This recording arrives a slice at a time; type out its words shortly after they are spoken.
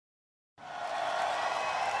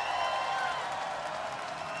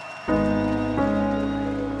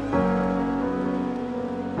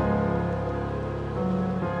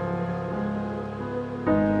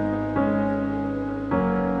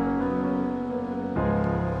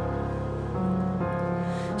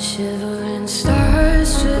Shivering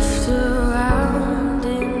stars drift around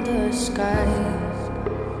in the sky.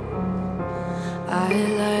 I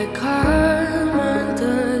lie calm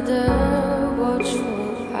under their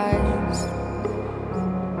watchful eyes.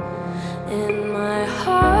 In my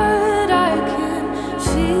heart I can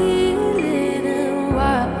feel it and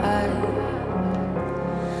why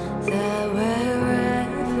that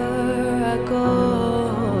wherever I go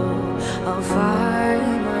I'll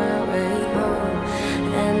find my way home.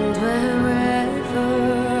 And wherever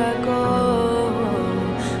I go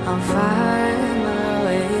I'll find my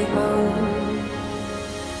way home.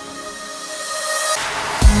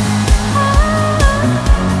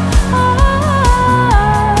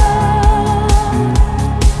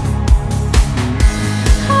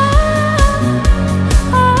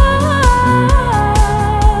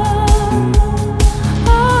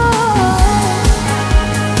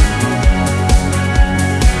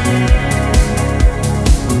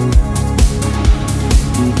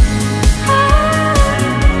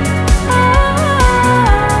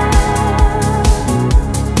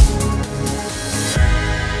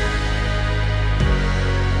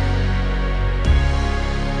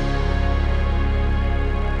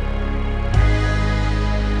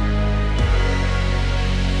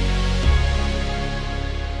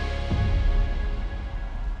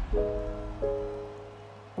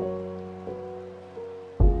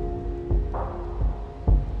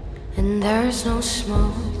 And there's no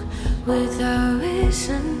smoke without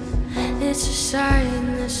reason. It's a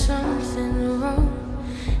sign there's something wrong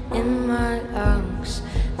in my lungs.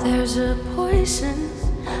 There's a poison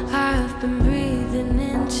I've been breathing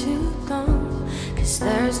in too long. Cause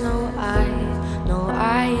there's no I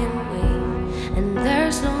in me. And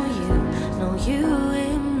there's no you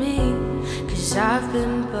in me. Cause I've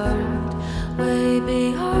been burned way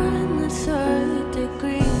beyond the 3rd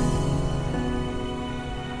degree.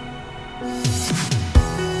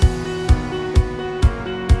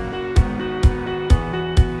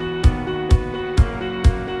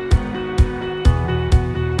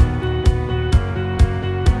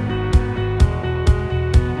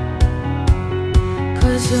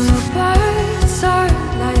 Your words are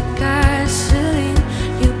like gasoline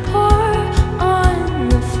you pour on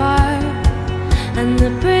the fire, and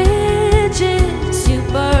the bridges you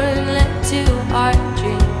burn led to our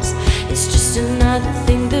dreams. It's just another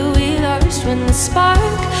thing that we lost when the spark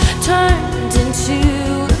turned into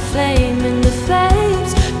a flame, and the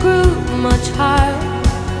flames grew much higher.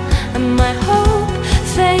 And my hope,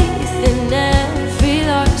 faith in every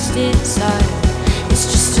lost desire, it's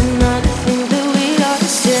just another thing that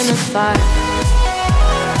in a fire.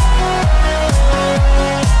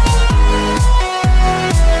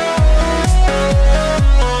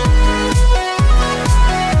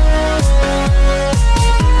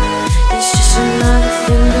 It's just another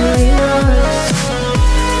thing that we lost.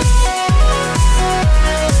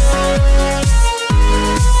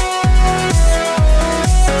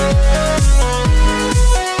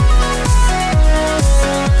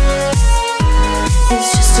 It's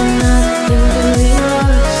just another thing that we lost.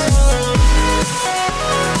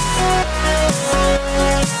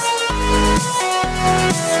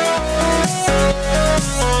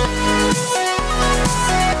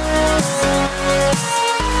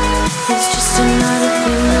 It's just another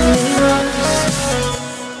thing that we lost.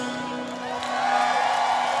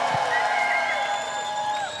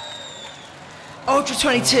 Ultra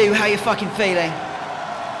 22, how you fucking feeling?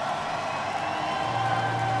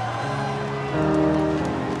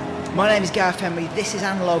 My name is Gareth Emery, this is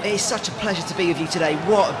Annabel. It is such a pleasure to be with you today.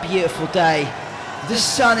 What a beautiful day. The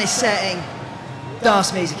sun is setting,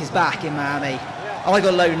 dance music is back in Miami. Oh, I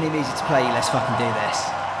got a load of new music to play you, let's fucking do this.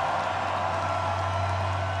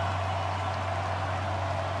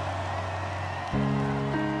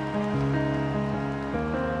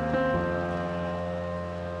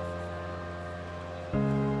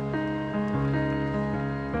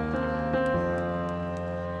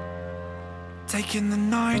 Taking the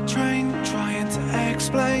night train, trying to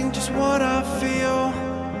explain just what I feel.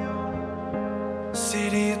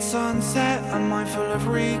 City at sunset, I'm mindful of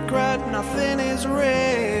regret, nothing is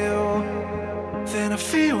real. Then I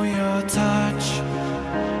feel your touch,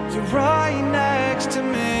 you're right next to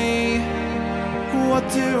me. What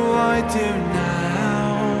do I do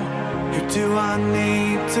now? Who do I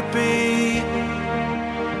need to be?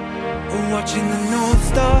 Watching the North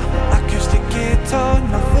Star, acoustic guitar,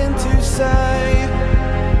 nothing to say.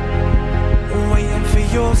 Waiting for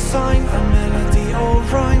your sign, a melody or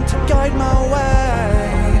rhyme to guide my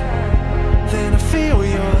way. Then I feel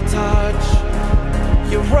your touch,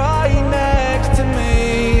 you're right next to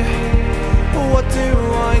me. What do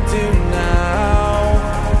I do now?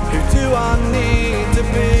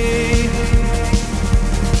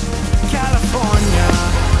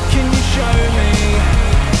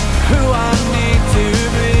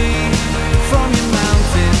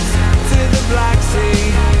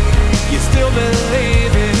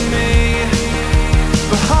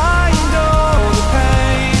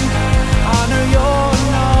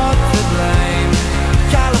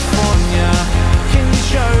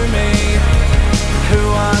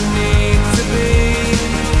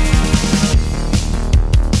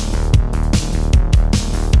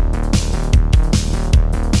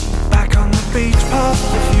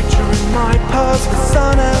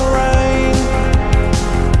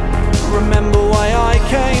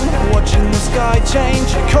 watching the sky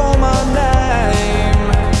change. You call my name,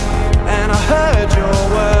 and I heard your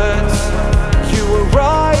words. You were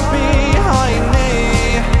right behind me.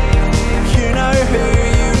 You know who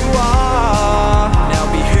you are. Now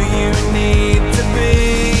be who you need to be.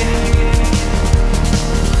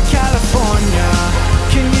 California,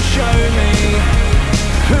 can you show me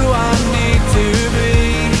who I need to be?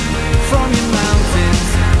 From your mountains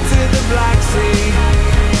to the Black Sea,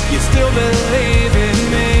 you still believe in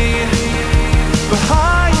me.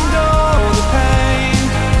 Behind all the pain,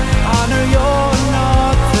 I know you're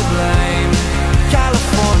not to blame.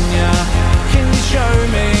 California, can you show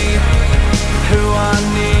me who I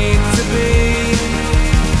need to be?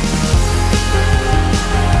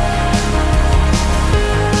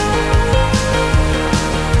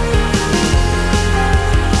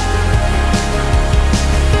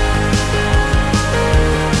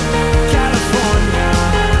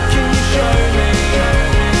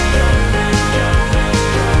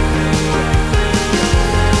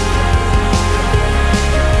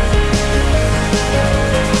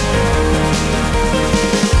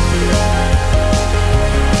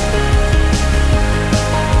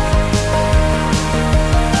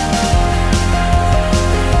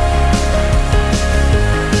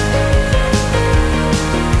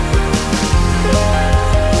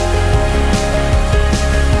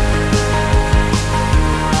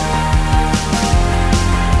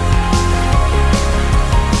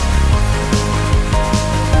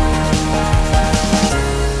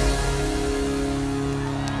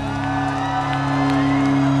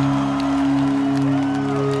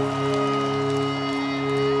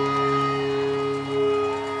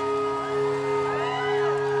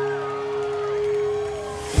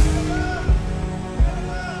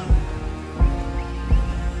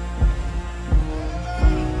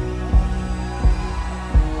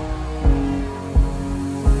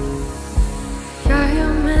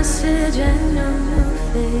 And you're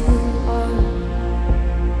moving on.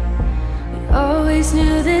 We always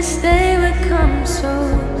knew this day would come, so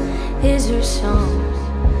here's your song.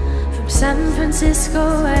 From San Francisco,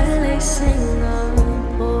 LA,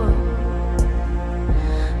 Singapore.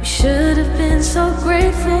 We should have been so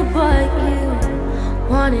grateful, but you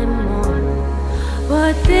wanted more.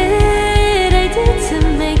 What did I do to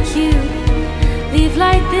make you leave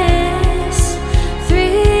like this? 3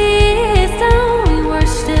 years down, we were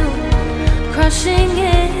still crushing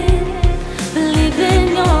in. Believing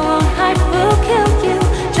your own hype will kill you,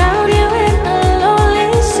 drown you in a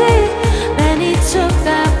lonely sea. Many took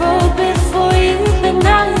that road before you, but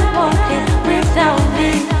now you're walking without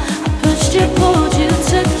me. I pushed you, pulled you,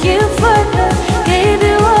 took you further, gave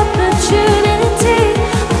you opportunity.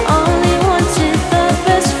 I only wanted the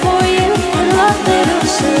best for you, and love little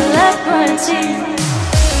celebrity.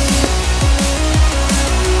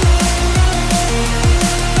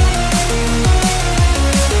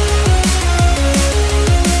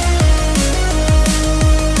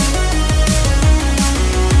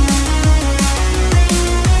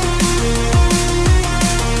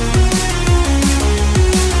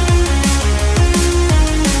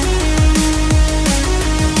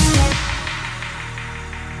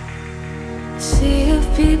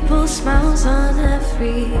 People, smiles on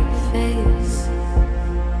every face.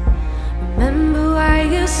 Remember why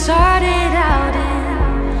you started out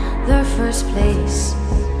in the first place.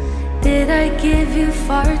 Did I give you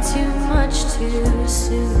far too much too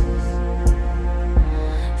soon?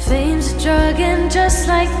 Fame's a drug, and just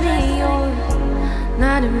like me, you're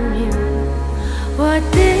not immune. What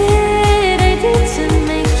did I do to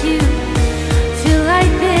make you feel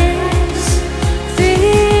like this? 3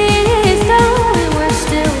 years down, we were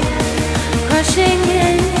still crushing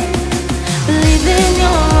in. Believing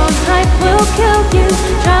your own hype will kill you,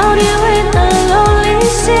 drown you in a lonely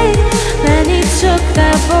sea. Many took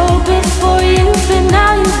that road before you, but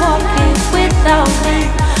now you're walking without me.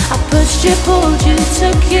 I pushed you, pulled you,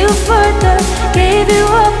 took you further, gave you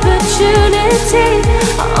opportunity.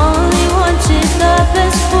 I only wanted the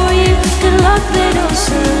best for you. Good luck, little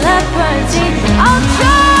celebrity. I'll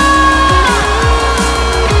try.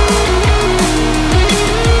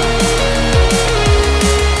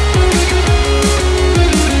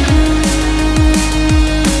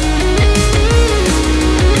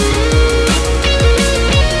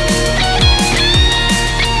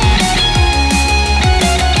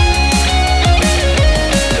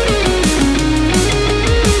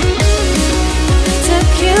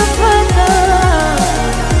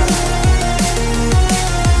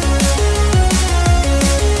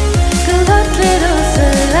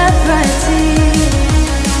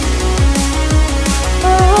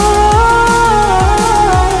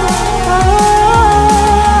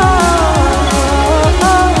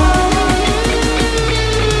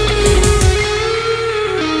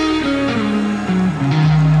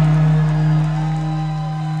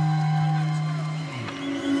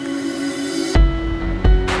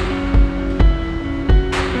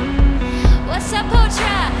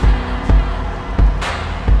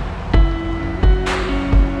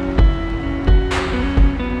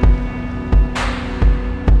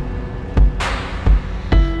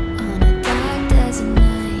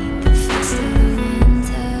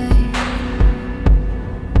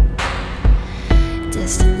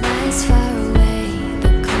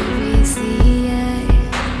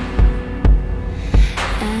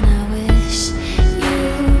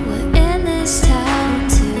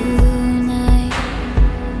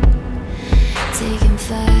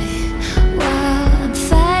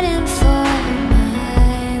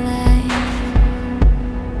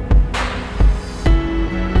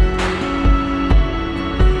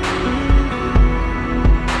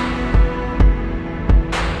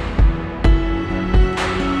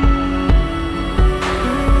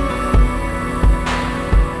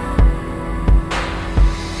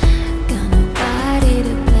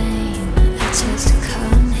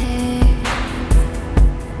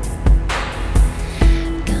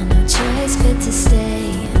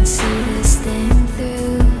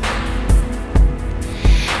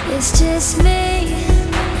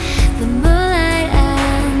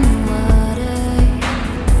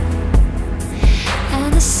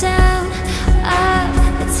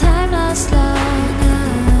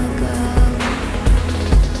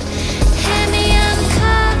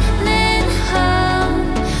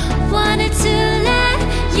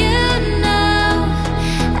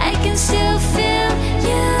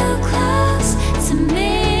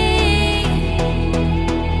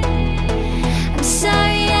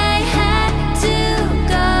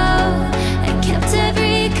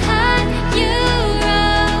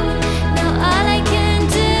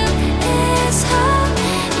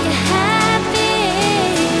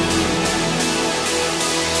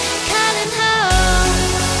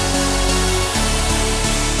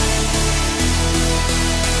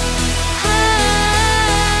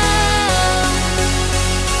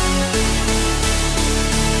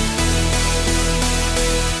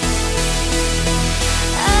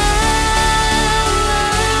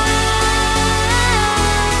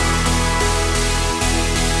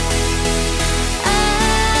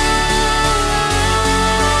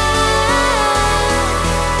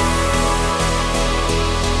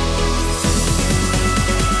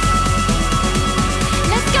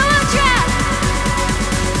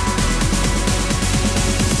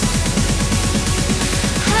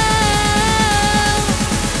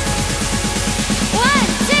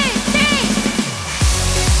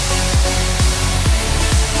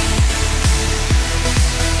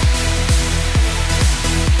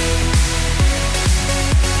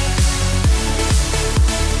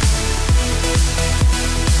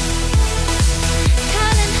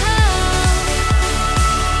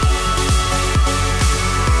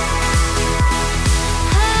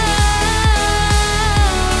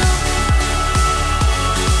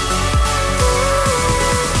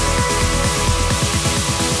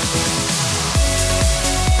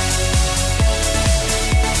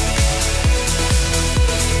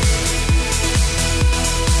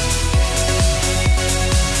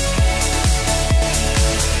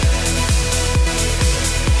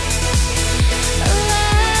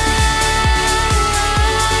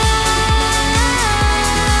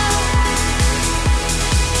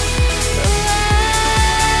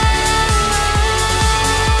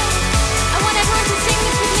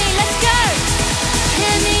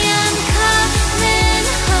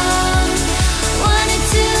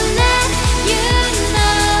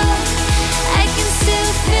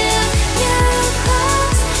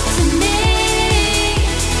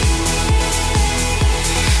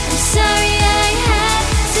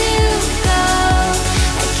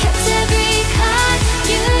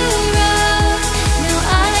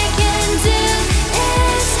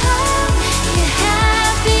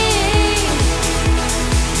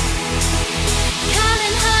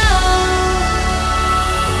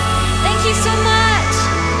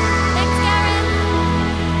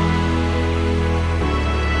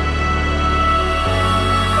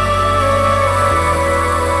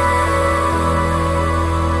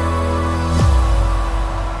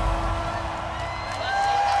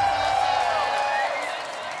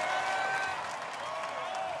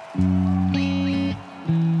 That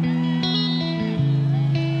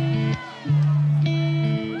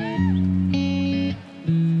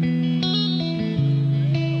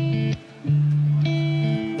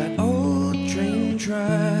old train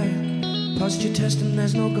track, past your test and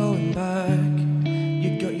there's no going back.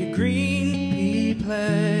 You got your green pea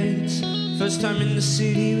plates, first time in the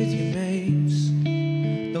city with your mates.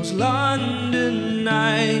 Those London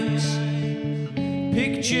nights,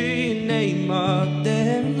 picture your name up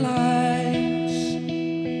there in lights.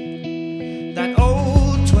 That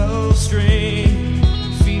old 12 string,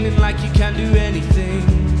 feeling like you can't do anything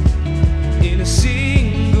in a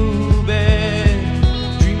single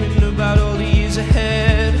bed, dreaming about all the years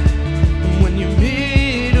ahead. And when you're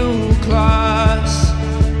middle class,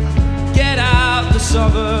 get out the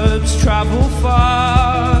suburbs, travel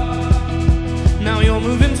far. Now you're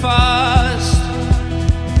moving fast.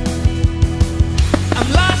 I'm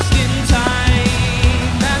lost in time,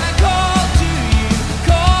 and I call to you,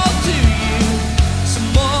 some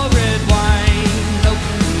more red wine, help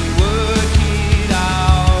me work it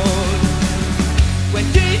out. Where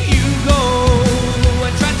did you go? I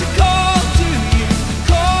tried to call to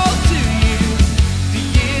you, the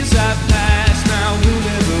years have passed, now we'll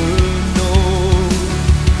never know.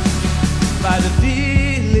 By the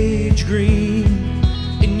village green,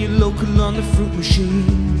 in your local on the fruit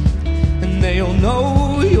machine, and they all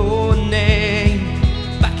know your name.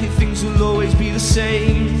 Back here things will always be the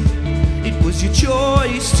same. It was your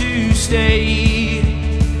choice to stay.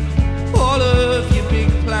 All of your big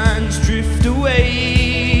plans drift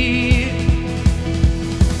away.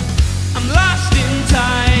 I'm lost in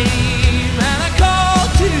time, and I call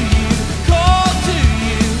to you,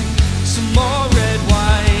 some more red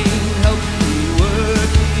wine, help me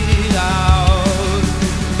work it out.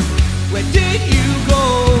 Where did you go?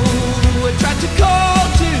 I tried to call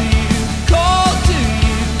to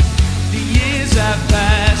you, the years have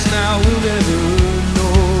passed, now we'll never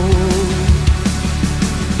know.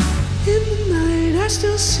 In the night I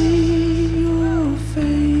still see your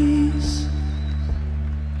face,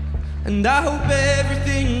 and I hope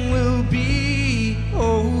everything will be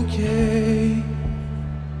okay.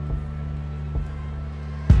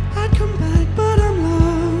 I'd come back but I'm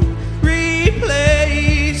long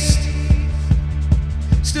replaced.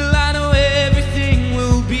 Still I know everything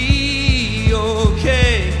will be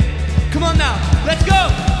okay. Come on now, let's go!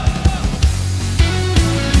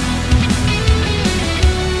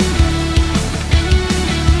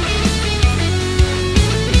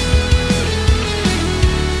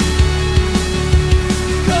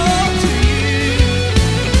 Call to you.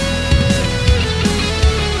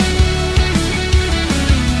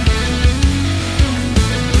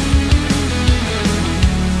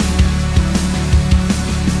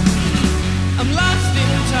 I'm lost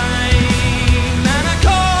in time, and I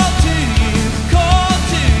call to you,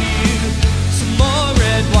 some more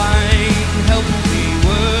red wine, help me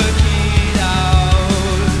work it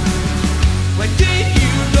out. Where did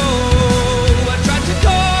you go? I tried to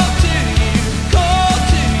call to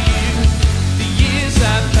you, the years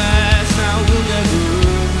have passed, now we'll never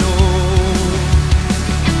know.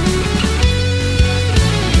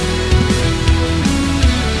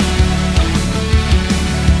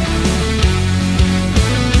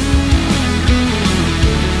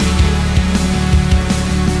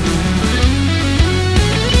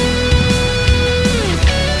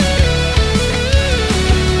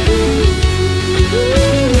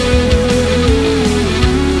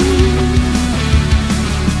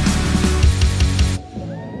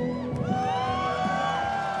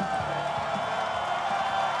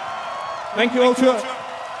 Thank you all too.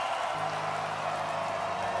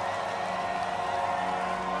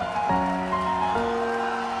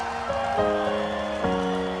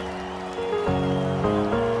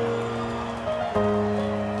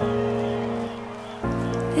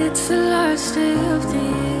 It's the last day of the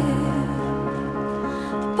year.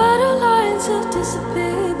 The battle lines have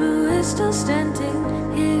disappeared, but we're still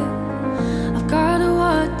standing here. I've gotta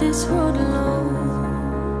walk this road alone.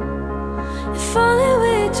 If only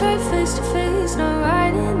we tried face to face, not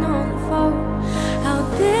writing on the phone. How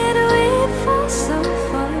did we fall so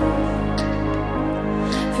far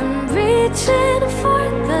from reaching for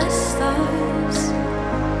the stars?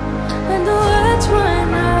 When the words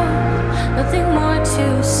run out, nothing more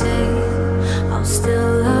to say. I'll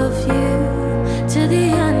still love you to the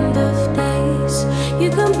end of days. You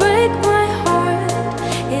can break my heart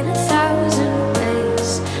in 1,000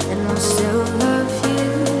 ways, and I'll still love you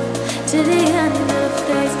to the end of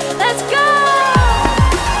days. Let's go!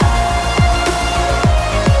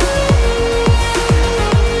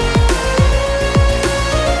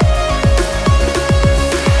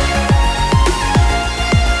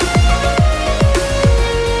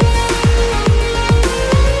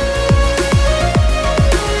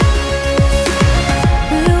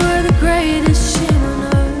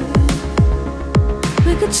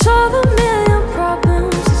 solve a million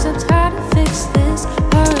problems except how to fix this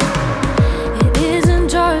heart. It isn't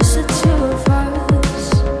just the two of us.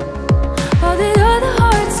 All the other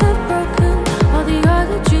hearts are broken, all the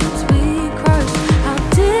other dreams we crushed. How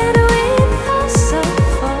did we fall so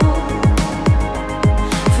far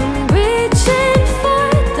from reaching for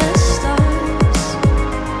the stars?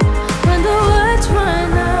 When the words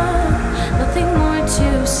run out, nothing more to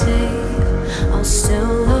say. I'll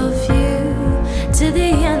still love you to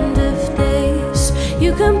the end of days.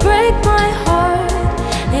 You can break my heart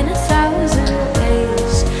in 1,000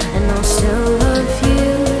 ways, and I'll still love you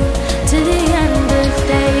to the end of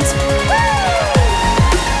days.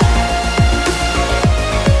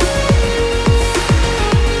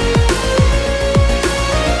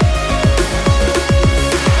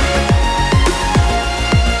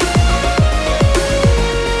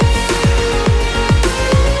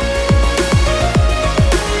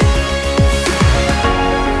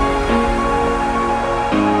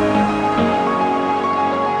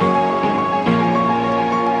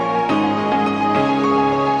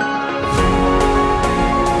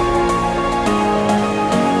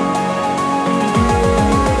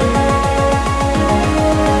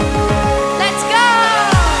 Let's go!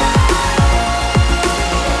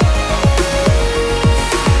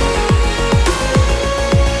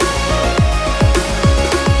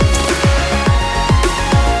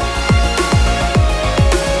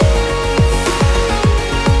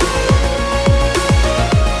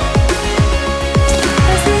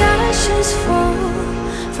 As the ashes fall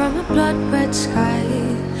from a blood-red sky,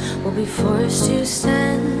 we'll be forced to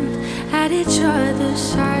stand at each other's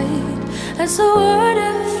side. As the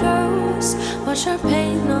water flows, wash our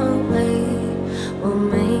pain away. We'll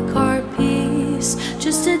make our peace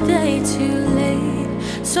just a day too late.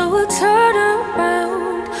 So we'll turn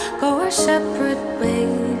around, go our separate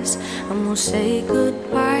ways, and we'll say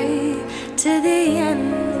goodbye to the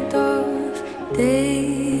end of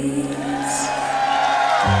days.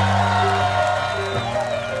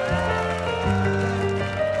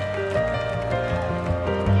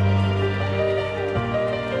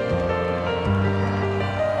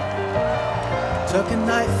 Took a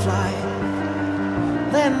night flight,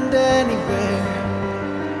 land anywhere.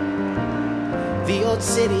 The old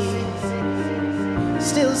city,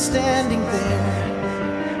 still standing there.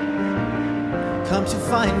 Come to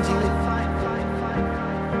find you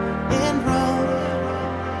in Rome.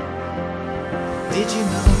 Did you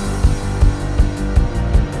know?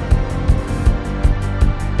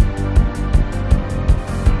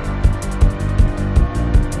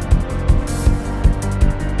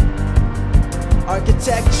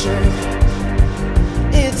 Architecture,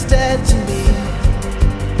 it's dead to me.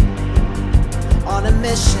 On a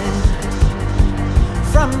mission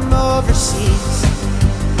from overseas.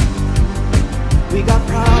 We got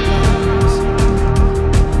problems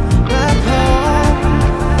back home,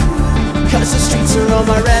 'cause the streets are all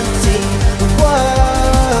more empty.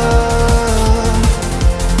 Whoa,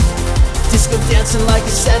 disco dancing like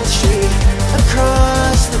a century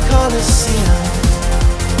across the Coliseum.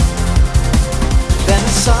 Then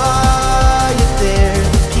I saw you there,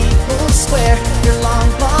 the people swear your long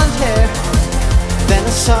blonde hair. Then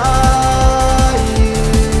I saw you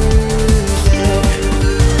there.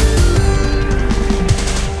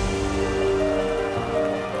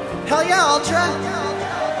 Hell yeah, Ultra!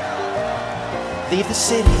 Leave the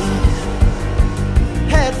city,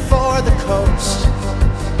 head for the coast.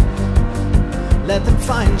 Let them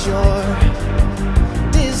find your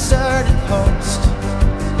deserted post.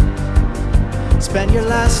 Spend your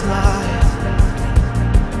last night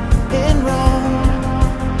in Rome.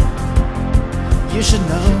 You should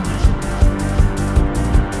know.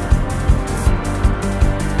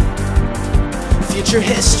 Future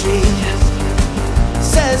history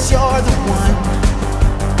says you're the one.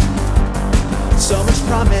 So much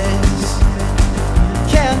promise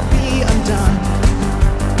can't be undone.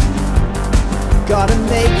 Gotta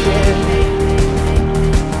make it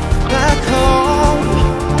back home.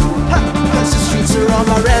 'Cause the streets are all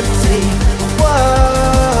more empty.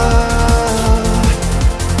 Whoa,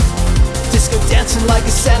 disco dancing like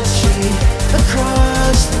a century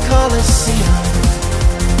across the Coliseum.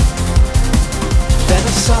 Then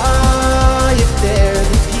I saw you there,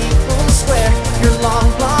 the people swear your long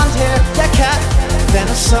blonde hair. Yeah, cat. Then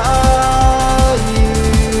I saw you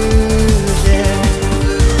there.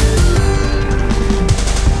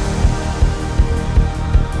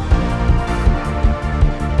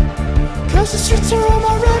 The streets are all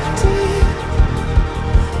more empty.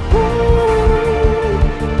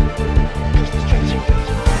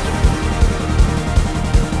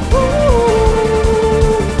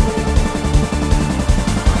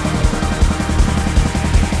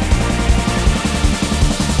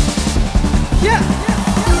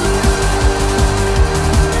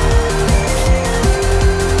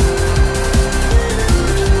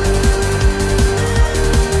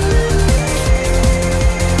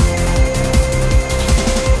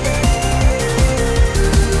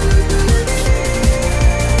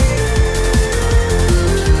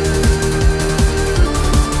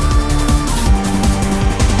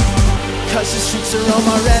 'cause the streets are all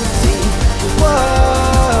more empty. Whoa,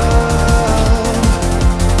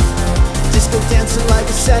 disco dancing like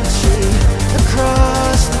a century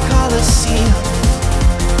across the Colosseum.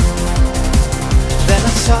 Then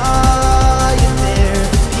I saw you there,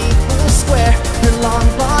 the people square, your long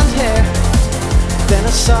blonde hair. Then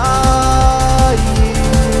I saw you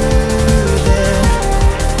there.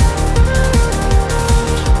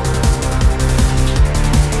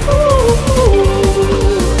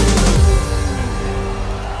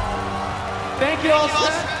 Thank you all,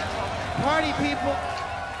 sir. Party people.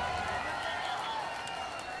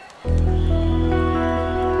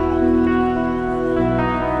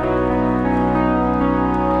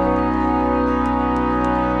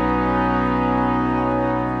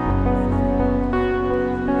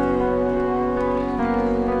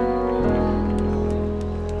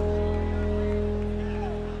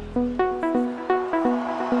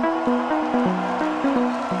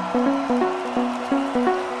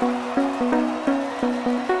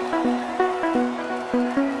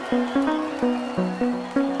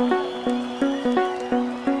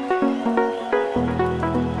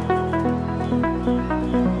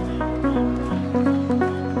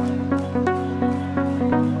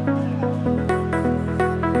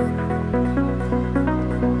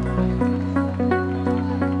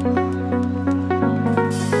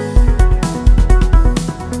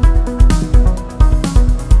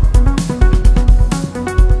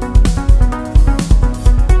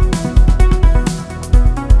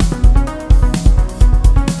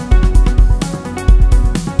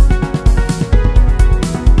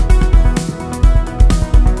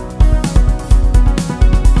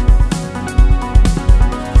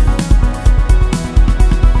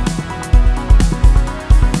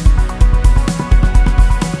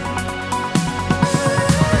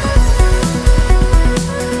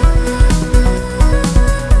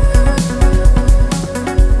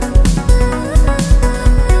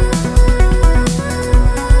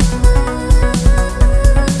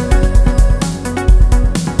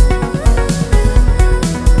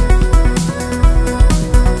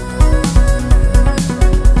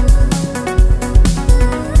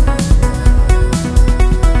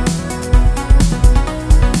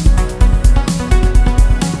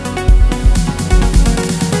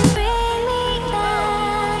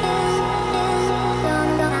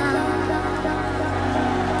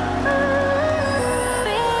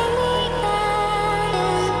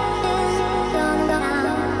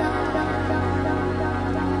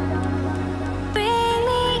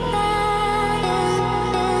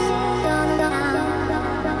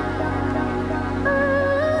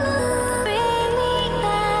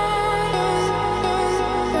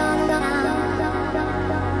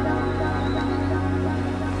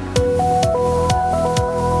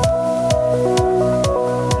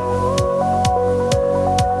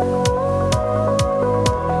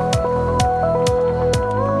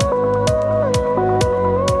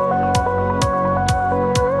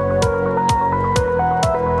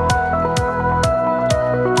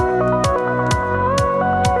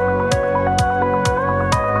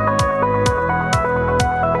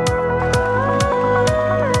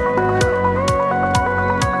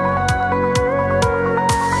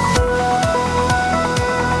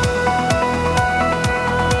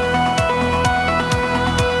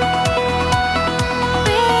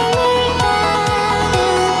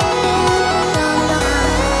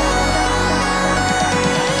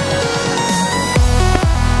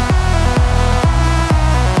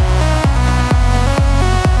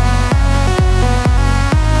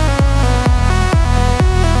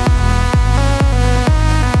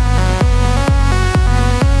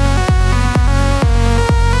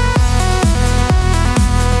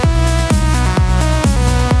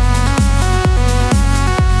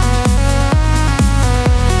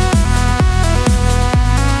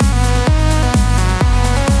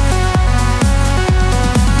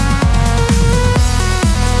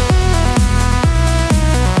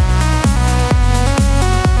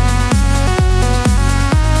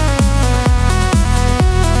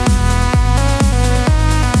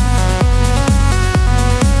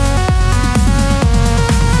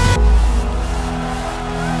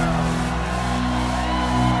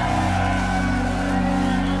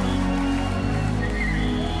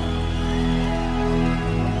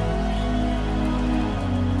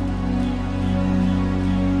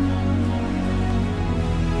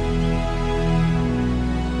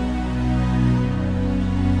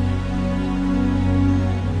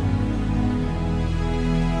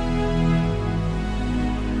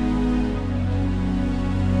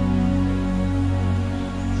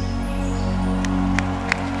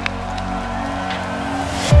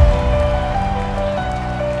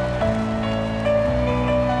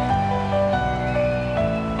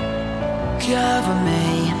 Discover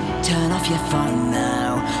me, turn off your phone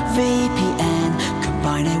now. VPN,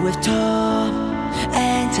 combine it with Tor.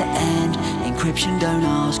 End to end, encryption, don't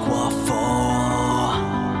ask what for.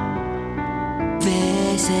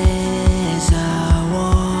 This is a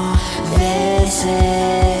war. This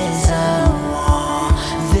is a war.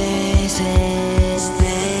 This is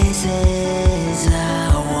a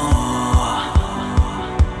war.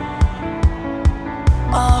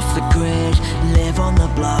 Off the grid, live on the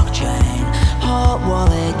blockchain. Hot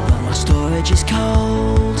wallet, but my storage is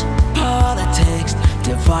cold. Politics,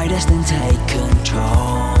 divide us and take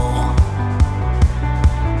control.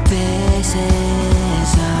 This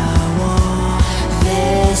is a war.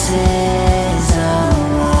 This is a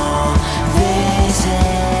war. This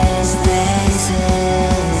is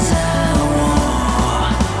a war.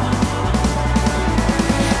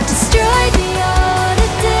 Destroy the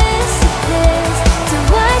order, disappears. To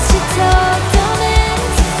watch you talk, don't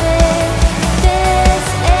interfere. This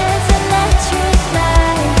is electric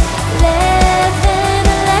life. Live an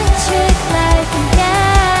electric life,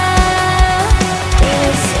 yeah.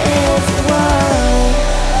 This is war.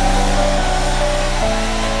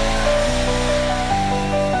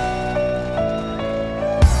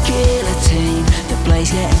 Guillotine, the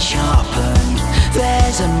blade's getting sharpened.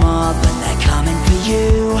 There's a mob and they're coming for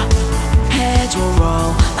you. Heads will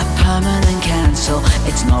roll, a permanent cancel.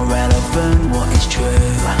 It's not relevant what is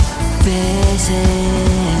true. This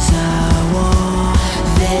is a war.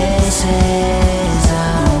 This is a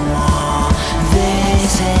war.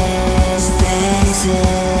 This is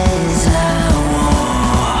a war.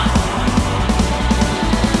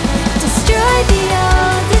 Destroy the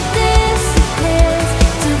order, disappears.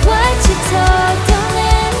 To watch you talk, don't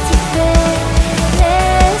interfere.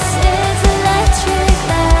 This is electric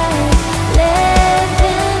life. Live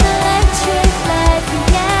an electric life,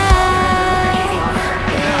 yeah.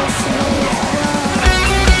 This is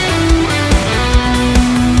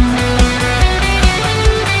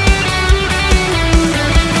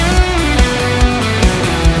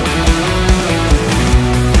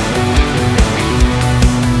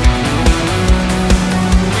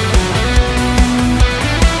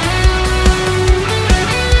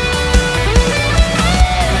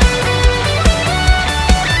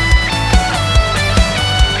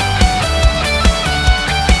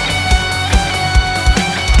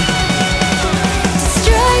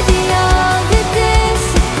destroy the order,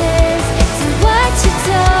 disappears. To watch you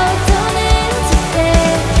talk, don't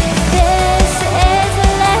interfere. This is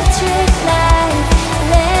electric life.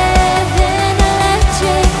 Live an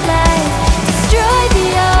electric life. Destroy the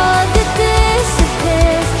order,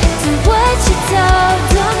 disappears. To watch you talk,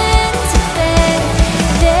 don't interfere.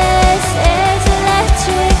 This is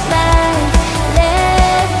electric life.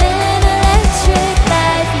 Live an electric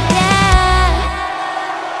life, yeah.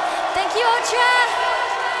 Thank you, Ultra.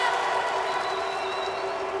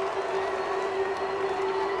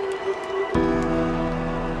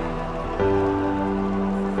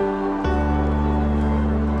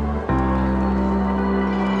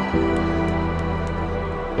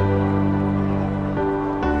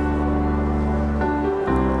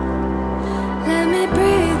 Let me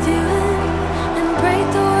breathe you in and break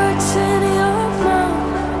the words in your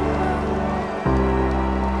mouth.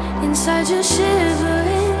 Inside you're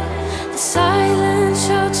shivering, the silence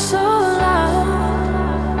shouts so loud.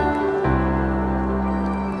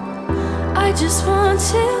 I just want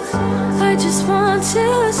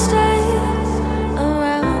to stay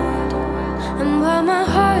around. And while my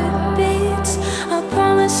heart beats, I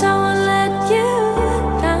promise I won't let you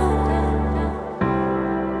down.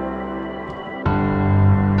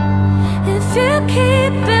 If you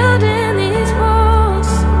keep building these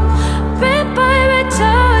walls, brick by brick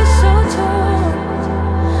towers so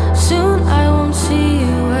tall, soon I won't see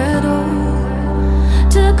you at all.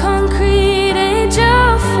 Till the concrete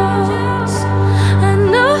angel falls. I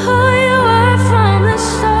know who you are from the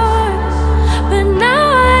start, but now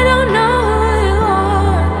I don't know who you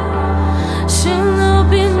are. Soon there'll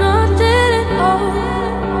be nothing at all.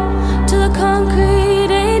 Till the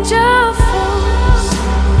concrete angel falls.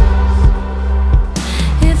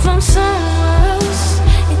 If I'm so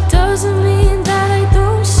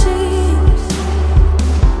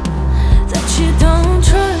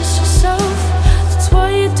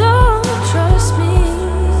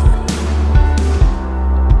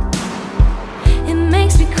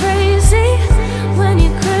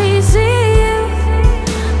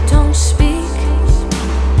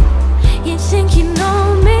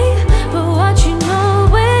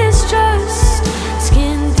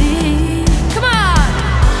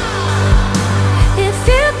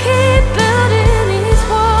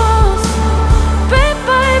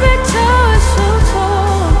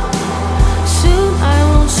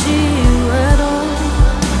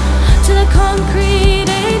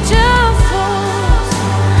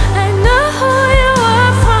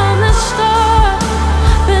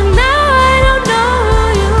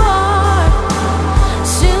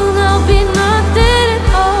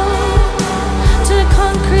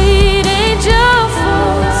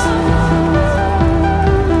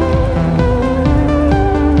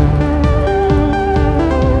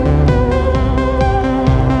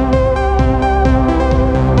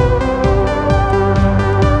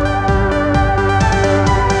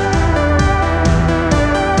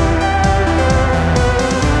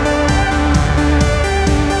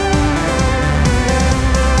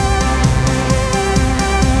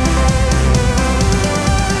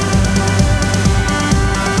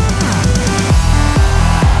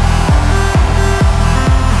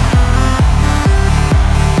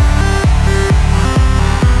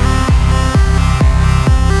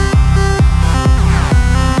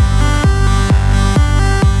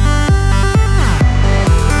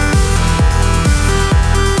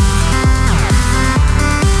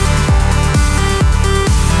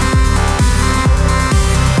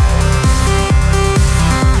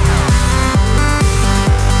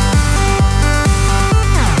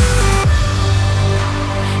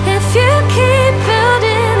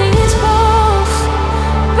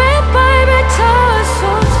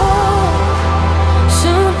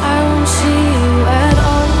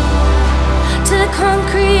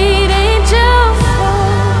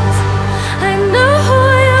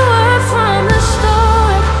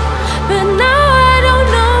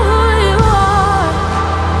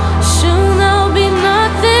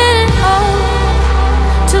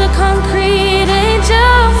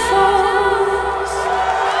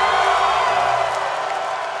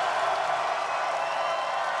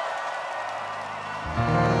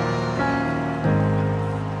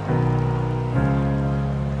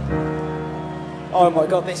Oh my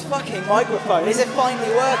god, this fucking microphone, is it finally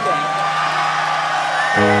working?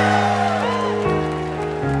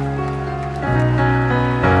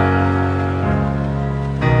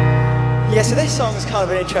 Yeah, so this song is kind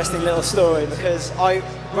of an interesting little story because I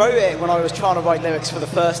wrote it when I was trying to write lyrics for the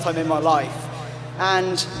first time in my life.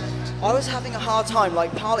 And I was having a hard time,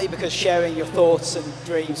 like partly because sharing your thoughts and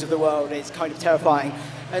dreams of the world is kind of terrifying.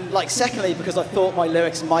 And like secondly, because I thought my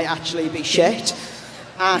lyrics might actually be shit.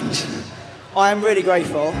 And I am really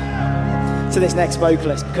grateful to this next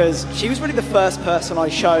vocalist because she was really the first person I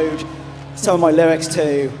showed some of my lyrics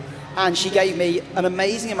to. And she gave me an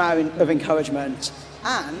amazing amount of encouragement.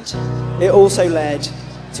 And it also led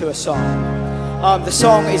to a song. The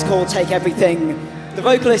song is called Take Everything. The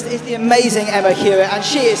vocalist is the amazing Emma Hewitt, and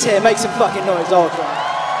she is here. Make some fucking noise, oh God.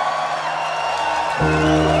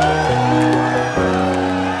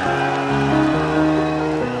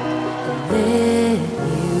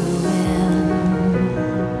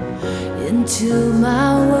 Let you into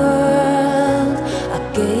my world. I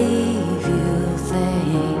gave you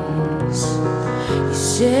things you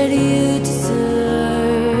said you deserved,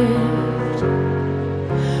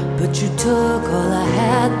 but you took all I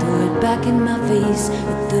had, threw it back in my face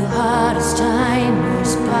at the hardest time,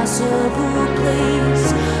 worst possible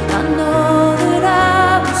place. I know that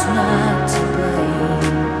I was not to blame,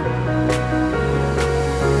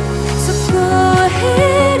 so go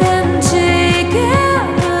ahead and take everything.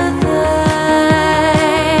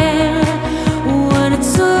 When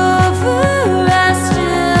it's over, I'll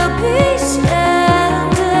still be standing,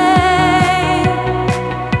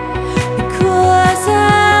 because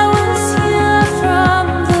I was here from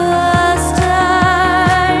the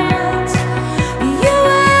start. You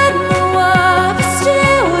had no war, but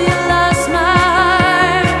still you lost my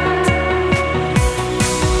heart.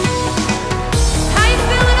 How you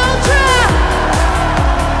feeling, Ultra?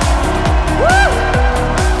 Woo!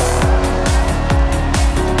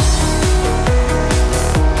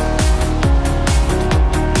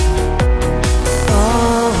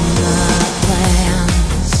 All my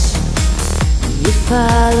plans, you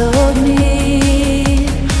followed me,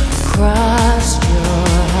 crossed your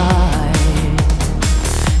heart,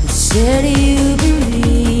 and said you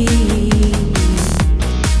believed,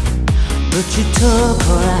 but you took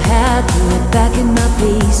all I had, threw it back in my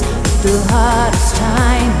face at the hardest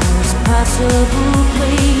time, worst possible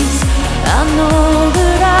place. I know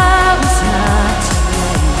that I was not to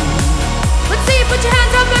blame. Let's see, put your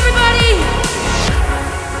hands up, everybody!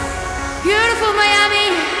 Beautiful Miami!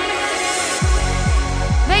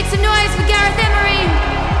 Make some noise for Gareth Emery!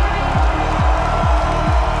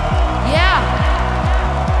 Yeah!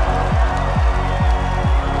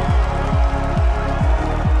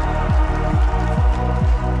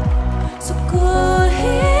 So go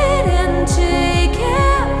ahead and take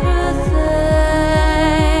everything.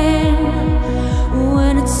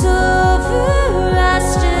 When it's over,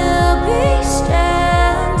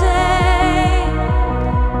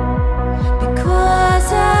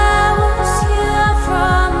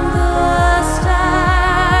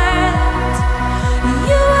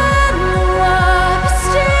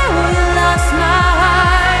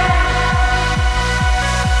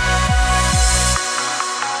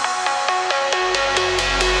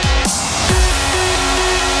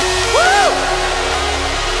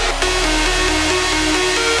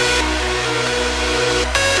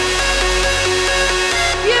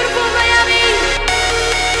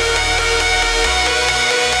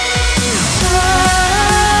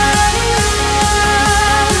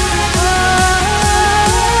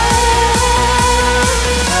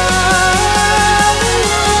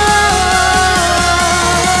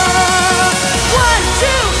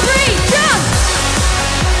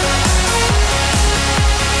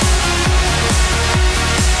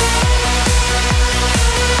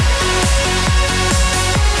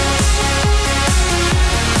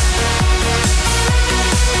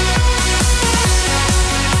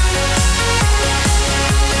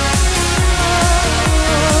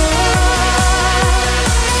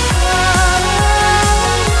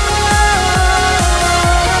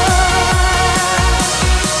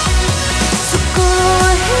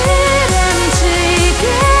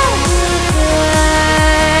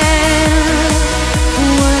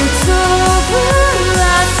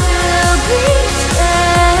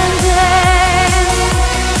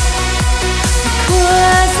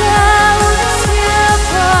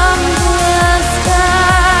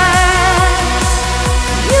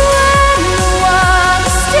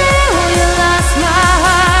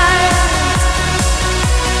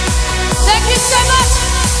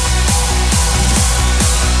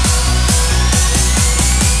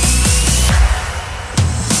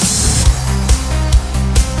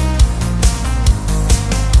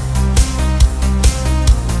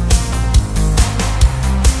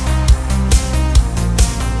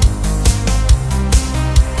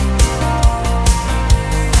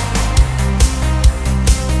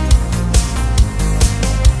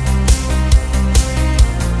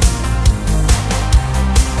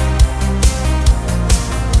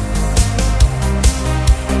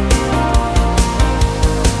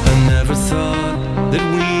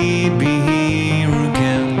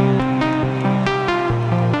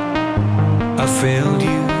 I failed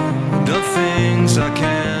you, the things I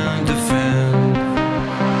can't defend.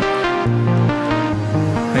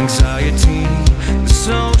 Anxiety,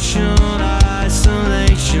 social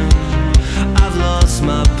isolation. I've lost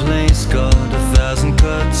my place, got 1,000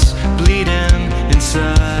 cuts bleeding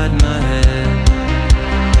inside my head.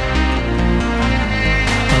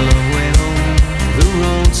 A long way home, the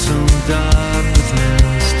road so dark with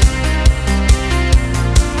mist.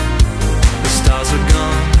 The stars are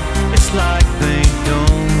gone, it's like they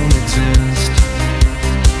don't exist.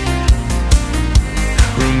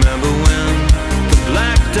 Remember when the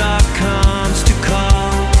black dark comes to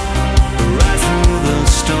call, right through the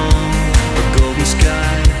storm, a golden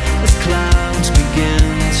sky as clouds begin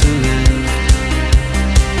to lift.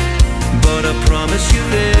 But I promise you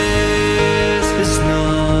this is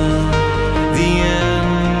not the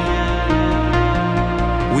end.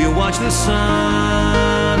 We'll watch the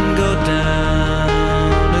sun go down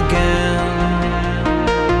again.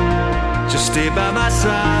 Just stay by my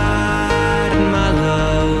side, my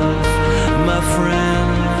love, my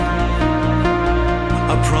friend.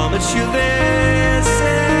 I promise you this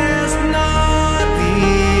is not the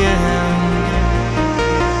end.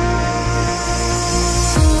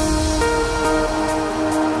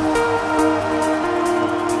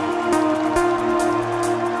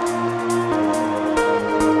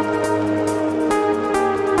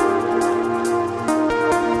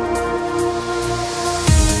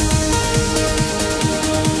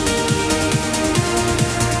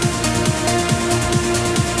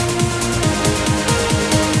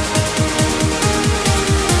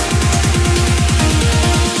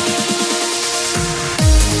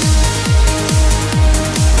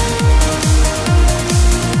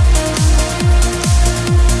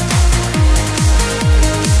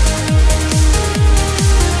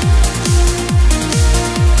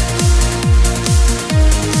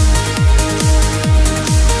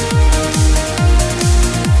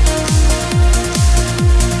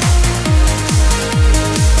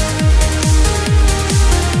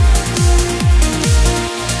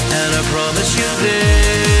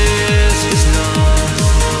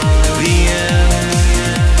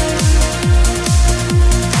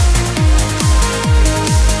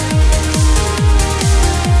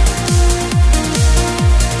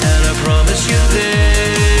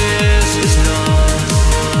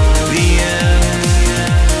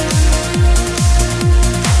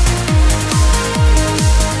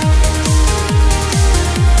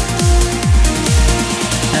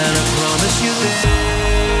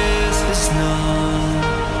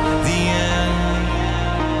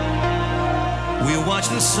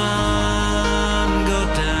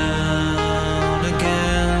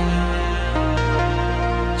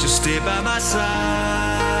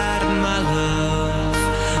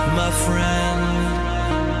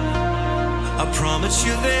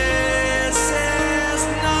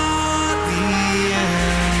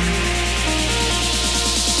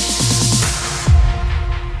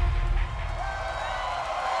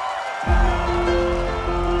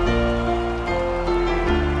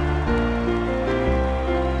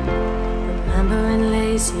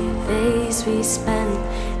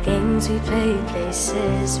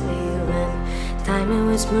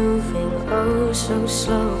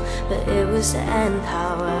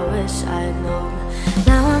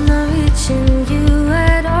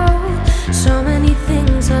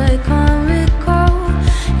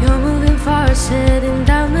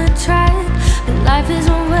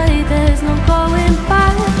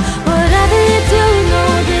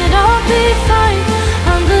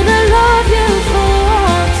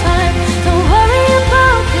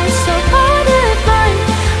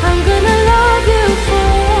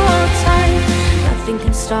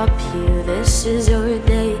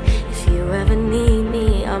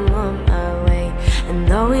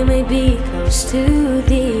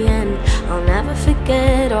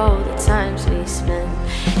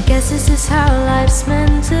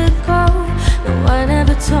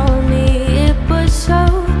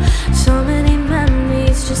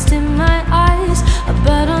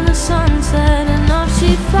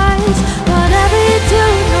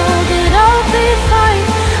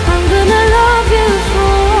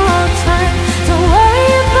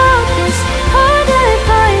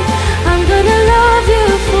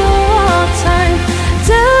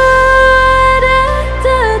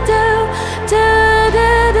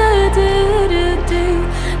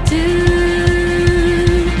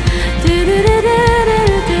 Do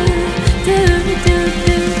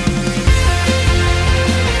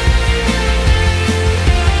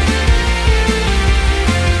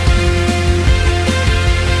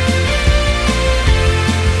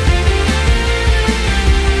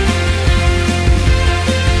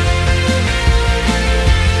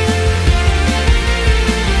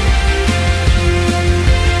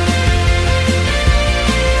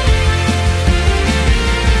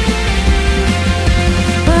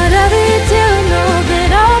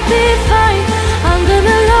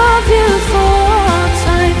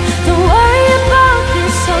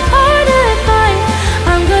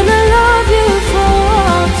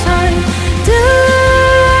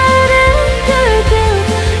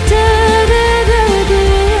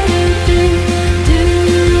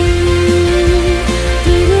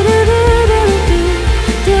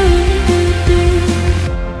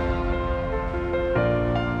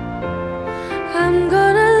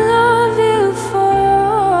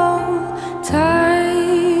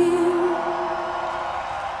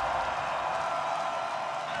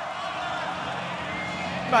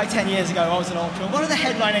about 10 years ago, I was an ultra. One of the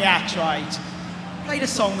headlining acts, right, played a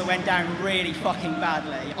song that went down really fucking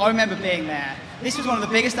badly. I remember being there. This was one of the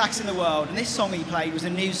biggest acts in the world, and this song he played was a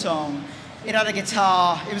new song. It had a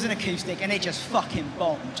guitar, it was an acoustic, and it just fucking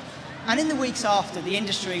bombed. And in the weeks after, the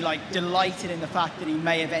industry delighted in the fact that he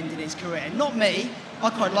may have ended his career. Not me, I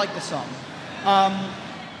quite liked the song. And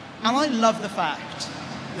I love the fact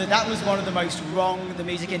that that was one of the most wrong the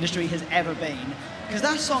music industry has ever been. Because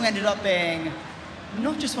that song ended up being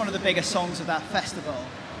not just one of the biggest songs of that festival,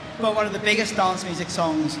 but one of the biggest dance music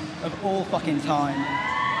songs of all fucking time.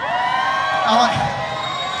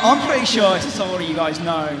 I'm pretty sure it's a song all of you guys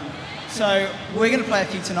know. So we're going to play a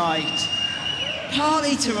few tonight,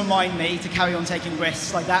 partly to remind me to carry on taking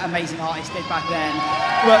risks like that amazing artist did back then,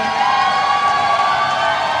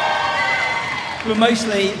 but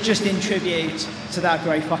mostly just in tribute to that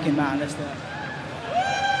great fucking man. Let's do it.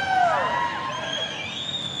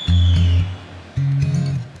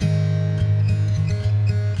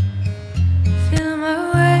 Feel my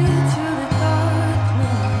way through the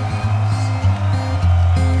darkness,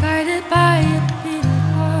 guided by a beating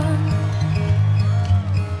heart.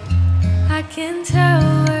 I can tell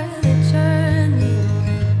where the journey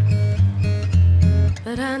went,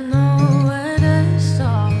 but I know where to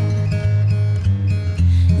start.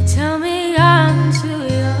 You tell me I'm too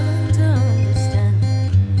young to understand.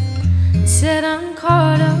 You said I'm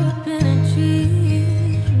caught up in a dream.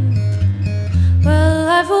 Well,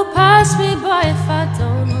 life will pass me by if I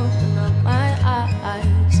don't open up my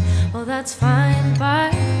eyes. Well, that's fine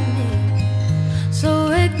by me. So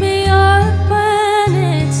wake me up when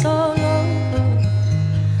it's all over,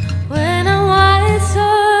 when I'm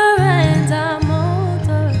wiser and I'm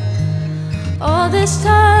older. All this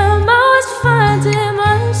time I was finding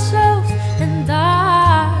myself, and I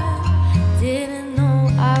didn't know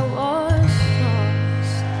I was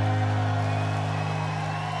lost.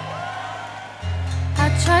 I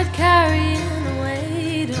tried carrying the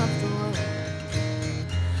weight of the world,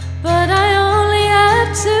 but I only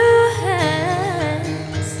have 2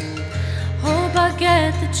 hands. Hope I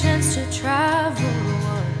get the chance to travel the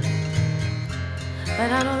world,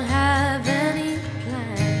 but I don't have any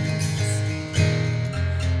plans.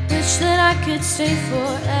 Wish that I could stay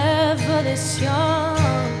forever this young,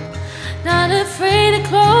 not afraid to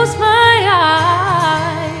close my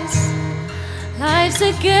eyes. Life's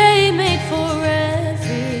a game made for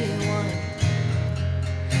everyone,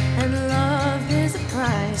 and love is the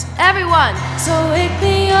prize. Everyone! So wake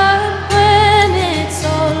me up when it's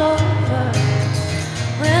all over,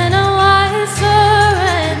 when I'm wiser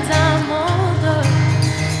and I'm older.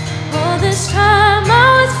 All this time I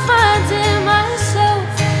was finding myself,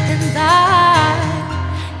 and I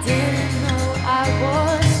didn't know I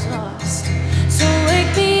was lost. So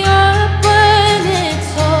wake me up when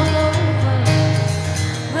it's all over,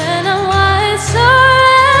 when I'm wiser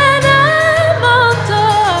and I'm older.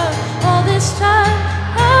 All this time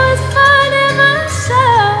I was finding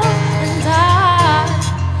myself, and I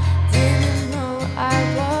didn't know I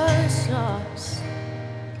was lost.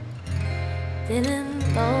 Didn't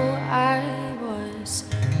know I was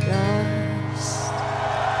lost.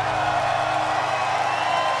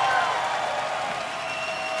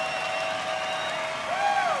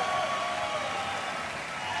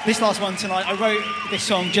 This last one tonight, I wrote this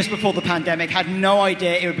song just before the pandemic, had no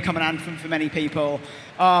idea it would become an anthem for many people.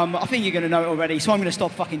 I think you're going to know it already, so I'm going to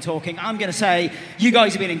stop fucking talking. I'm going to say, you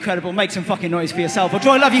guys have been incredible, make some fucking noise for yourself. Well,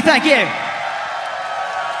 Joy, I love you, thank you.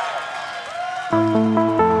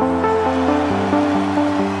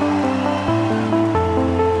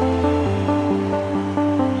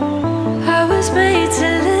 I was made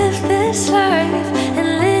to live this life,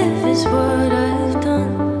 and live is what I've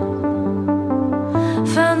done.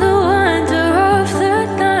 Found the wonder of the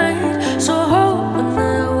night, so hope when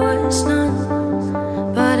there was none.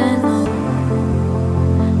 But I know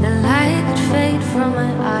the light could fade from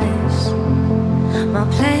my eyes, my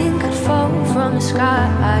plane could fall from the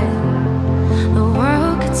sky. The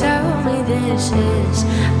world could tell me this is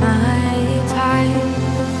my time.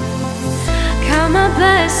 Count my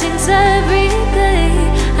blessings every day,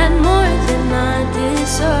 and more than I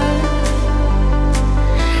deserve.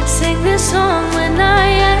 Sing this song when I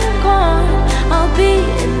am gone, I'll be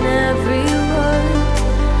in every word.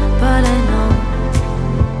 But I know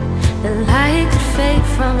the light could fade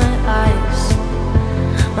from my eyes,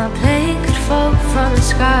 my plane could fall from the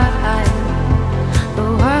sky. The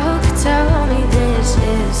world could tell me this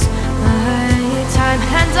is my time.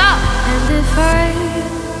 Hands up! And if I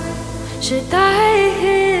should die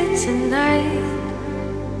here tonight,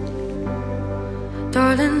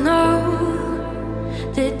 darling, know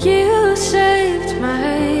that you saved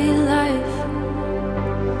my life.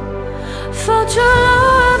 felt your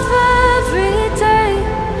love every day.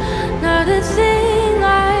 Not a thing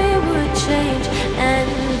I would change,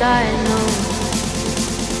 and I know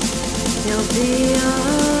you'll be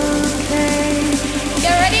okay.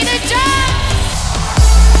 Get ready to jump!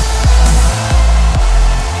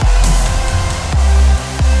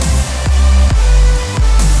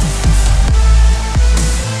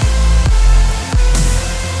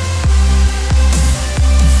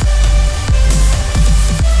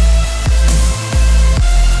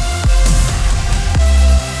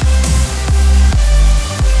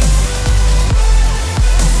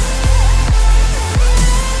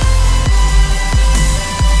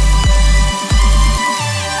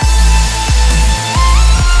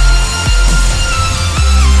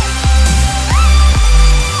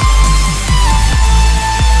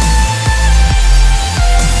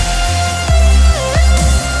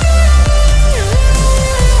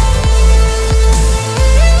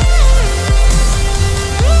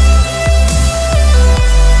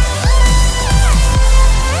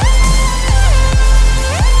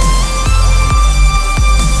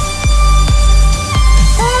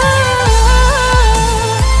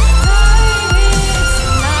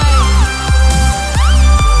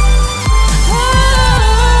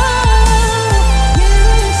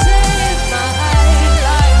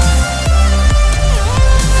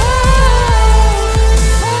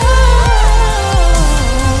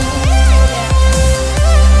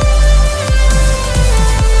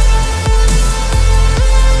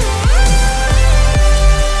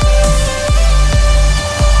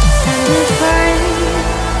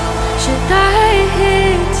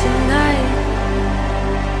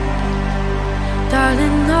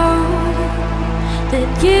 Darling, know that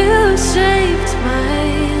you saved my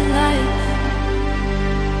life.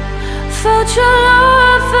 Felt your love